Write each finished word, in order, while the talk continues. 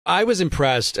I was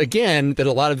impressed again that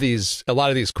a lot of these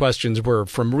questions were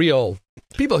from real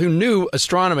people who knew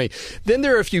astronomy. Then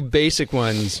there are a few basic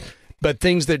ones, but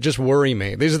things that just worry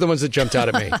me. These are the ones that jumped out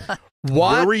at me.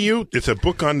 What worry you? It's a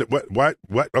book on what?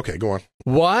 Okay, go on.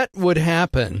 What would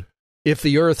happen if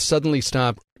the Earth suddenly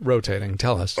stopped rotating?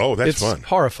 Tell us. Oh, that's it's fun.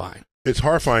 Horrifying. It's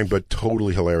horrifying, but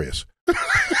totally hilarious.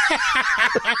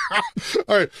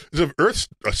 All right. So if Earth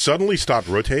suddenly stopped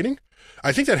rotating,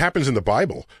 I think that happens in the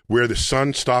Bible where the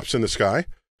sun stops in the sky.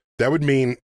 That would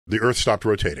mean the Earth stopped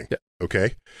rotating. Yeah.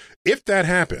 Okay. If that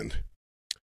happened,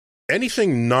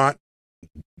 anything not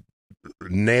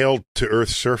nailed to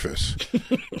Earth's surface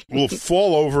will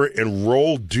fall over and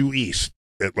roll due east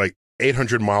at like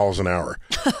 800 miles an hour,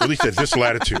 at least at this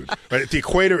latitude. Right? At the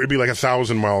equator, it'd be like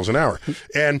 1,000 miles an hour.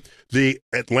 And the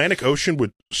Atlantic Ocean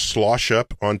would slosh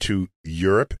up onto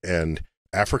Europe and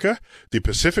Africa. The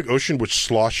Pacific Ocean would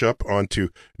slosh up onto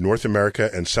North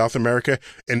America and South America,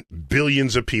 and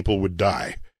billions of people would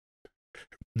die.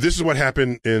 This is what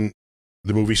happened in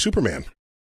the movie Superman.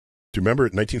 Do you remember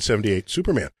 1978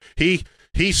 Superman? He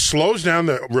slows down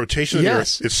the rotation of the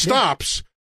Earth. It stops.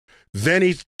 Then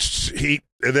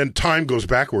and then time goes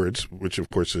backwards, which of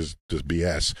course is just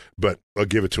BS, but I'll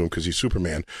give it to him because he's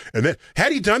Superman. And then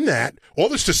had he done that, all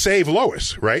this to save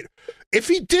Lois, right? If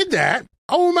he did that,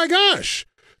 oh my gosh,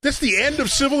 that's the end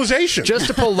of civilization. Just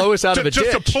to pull Lois out of a ditch.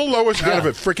 Just to pull Lois out of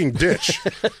a freaking ditch.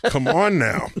 Come on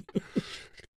now.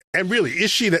 And really, is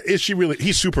she really?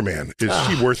 He's Superman. Is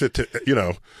she worth it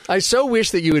to, I so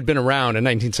wish that you had been around in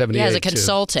 1978. Yeah, as a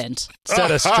consultant.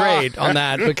 Set us straight on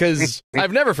that because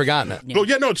I've never forgotten it. Yeah. Well,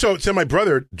 yeah, no. So my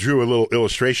brother drew a little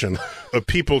illustration of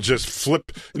people just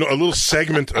flip, a little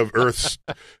segment of Earth's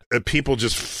people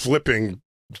just flipping.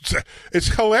 It's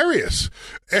hilarious.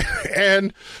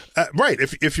 And right,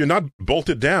 if you're not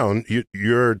bolted down,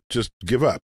 you're just give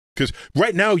up. Because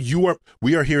right now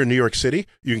we are here in New York City.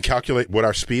 You can calculate what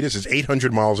our speed is. It's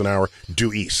 800 miles an hour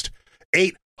due east.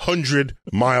 800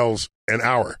 miles an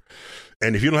hour.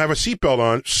 And if you don't have a seatbelt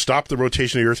on, stop the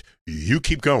rotation of the Earth. You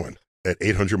keep going at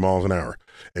 800 miles an hour.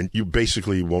 And you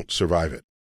basically won't survive it.